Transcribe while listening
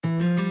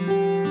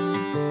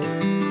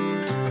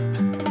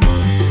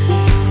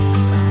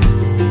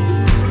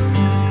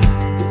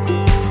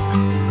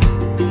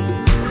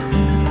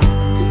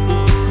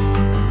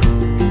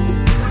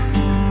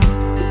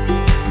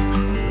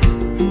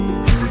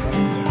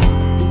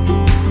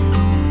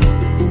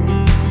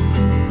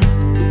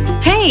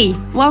Hey,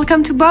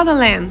 welcome to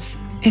Borderlands!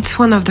 It's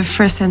one of the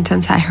first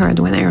sentences I heard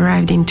when I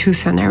arrived in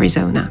Tucson,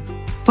 Arizona.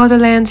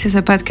 Borderlands is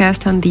a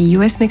podcast on the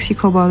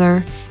US-Mexico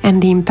border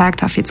and the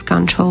impact of its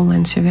control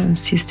and surveillance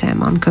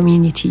system on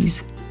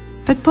communities.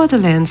 But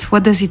Borderlands,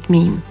 what does it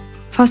mean?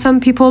 For some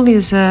people,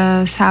 it's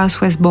a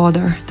southwest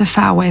border, the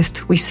far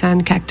west, with sun,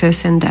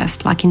 cactus, and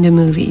dust, like in the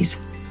movies.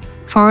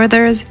 For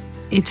others,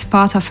 it's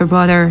part of a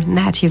broader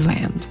native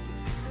land.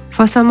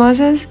 For some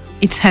others,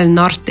 it's El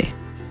Norte,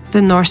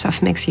 the north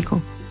of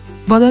Mexico.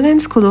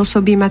 Borderlands could also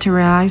be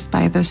materialized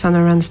by the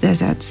Sonoran's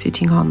Desert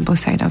sitting on both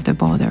sides of the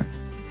border.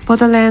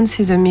 Borderlands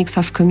is a mix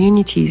of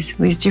communities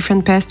with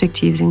different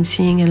perspectives in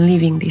seeing and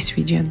living this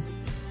region.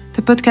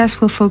 The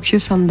podcast will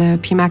focus on the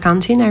Pima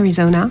County in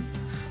Arizona,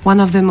 one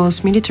of the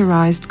most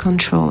militarized,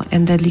 controlled,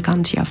 and deadly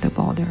county of the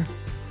border.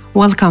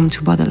 Welcome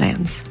to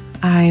Borderlands.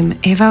 I'm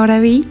Eva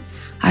Oravi.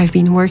 I've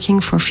been working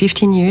for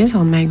 15 years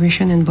on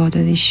migration and border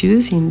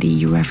issues in the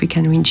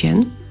EU-African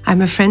region.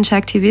 I'm a French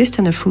activist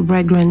and a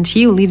Fulbright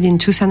grantee who lived in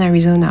Tucson,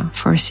 Arizona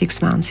for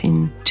 6 months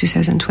in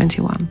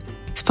 2021.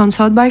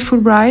 Sponsored by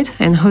Fulbright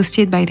and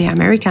hosted by the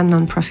American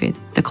nonprofit,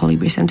 the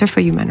Colibri Center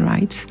for Human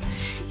Rights.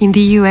 In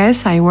the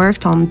US, I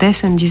worked on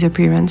death and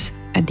disappearance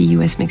at the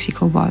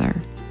US-Mexico border.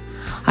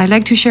 I'd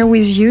like to share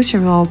with you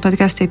several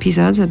podcast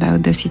episodes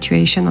about the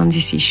situation on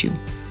this issue.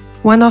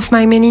 One of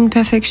my many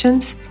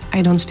imperfections,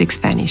 I don't speak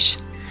Spanish.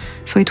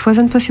 So it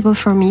wasn't possible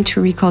for me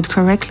to record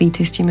correctly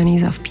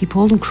testimonies of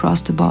people who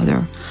crossed the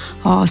border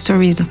or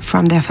stories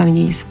from their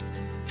families.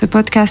 The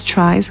podcast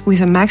tries, with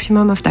a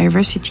maximum of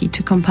diversity,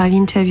 to compile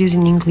interviews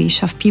in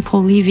English of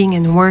people living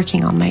and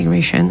working on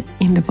migration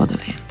in the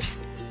borderlands.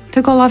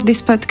 The goal of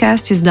this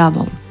podcast is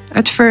double.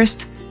 At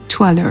first,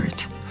 to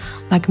alert,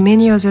 like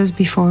many others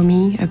before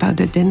me, about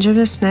the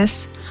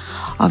dangerousness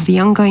of the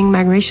ongoing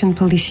migration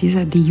policies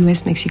at the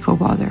US-Mexico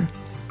border,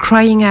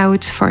 crying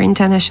out for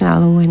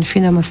international law and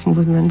freedom of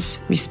movement's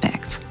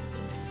respect.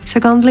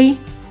 Secondly,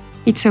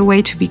 it's a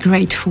way to be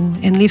grateful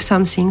and leave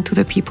something to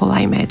the people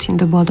I met in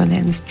the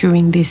borderlands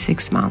during these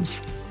 6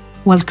 months.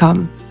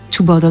 Welcome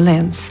to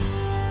Borderlands.